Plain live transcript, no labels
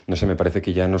no sé, me parece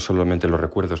que ya no solamente los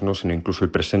recuerdos, ¿no? Sino incluso el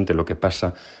presente, lo que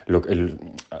pasa, lo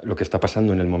que está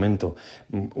pasando en el momento.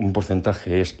 Un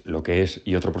porcentaje es lo que es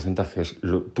y otro porcentaje es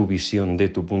tu visión de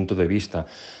tu punto de vista,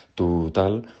 tu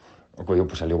tal.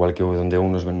 Pues al igual que donde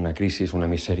unos ven una crisis, una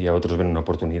miseria, otros ven una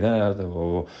oportunidad,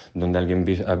 o donde alguien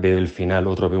ve el final,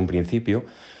 otro ve un principio.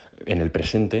 En el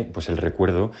presente, pues el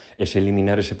recuerdo es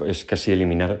eliminar es casi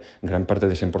eliminar gran parte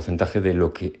de ese porcentaje de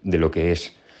lo que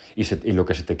es. Y lo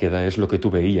que se te queda es lo que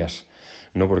tú veías,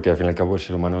 ¿no? Porque al fin y al cabo el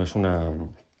ser humano es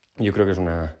yo creo que es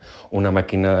una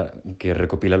máquina que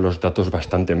recopila los datos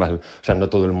bastante mal. O sea, no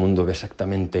todo el mundo ve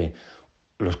exactamente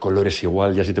los colores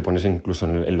igual, ya si te pones incluso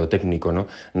en lo técnico, ¿no?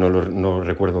 No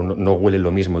recuerdo, no huele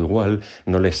lo mismo igual,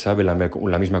 no les sabe la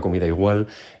misma comida igual.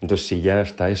 Entonces, si ya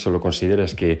hasta eso lo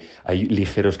consideras que hay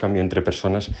ligeros cambios entre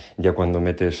personas, ya cuando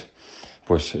metes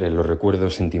pues los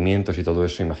recuerdos, sentimientos y todo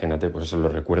eso, imagínate, pues eso,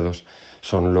 los recuerdos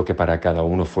son lo que para cada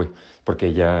uno fue,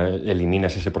 porque ya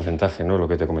eliminas ese porcentaje, ¿no? Lo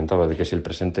que te comentaba, de que si el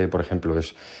presente, por ejemplo,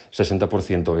 es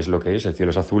 60% es lo que es, el cielo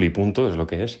es azul y punto, es lo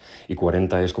que es, y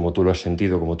 40 es como tú lo has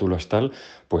sentido, como tú lo has tal,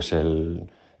 pues el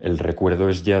recuerdo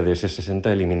es ya de ese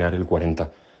 60 eliminar el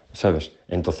 40, ¿sabes?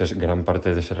 Entonces, gran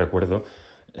parte de ese recuerdo,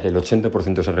 el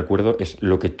 80% de ese recuerdo es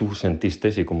lo que tú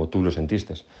sentiste y como tú lo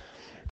sentiste.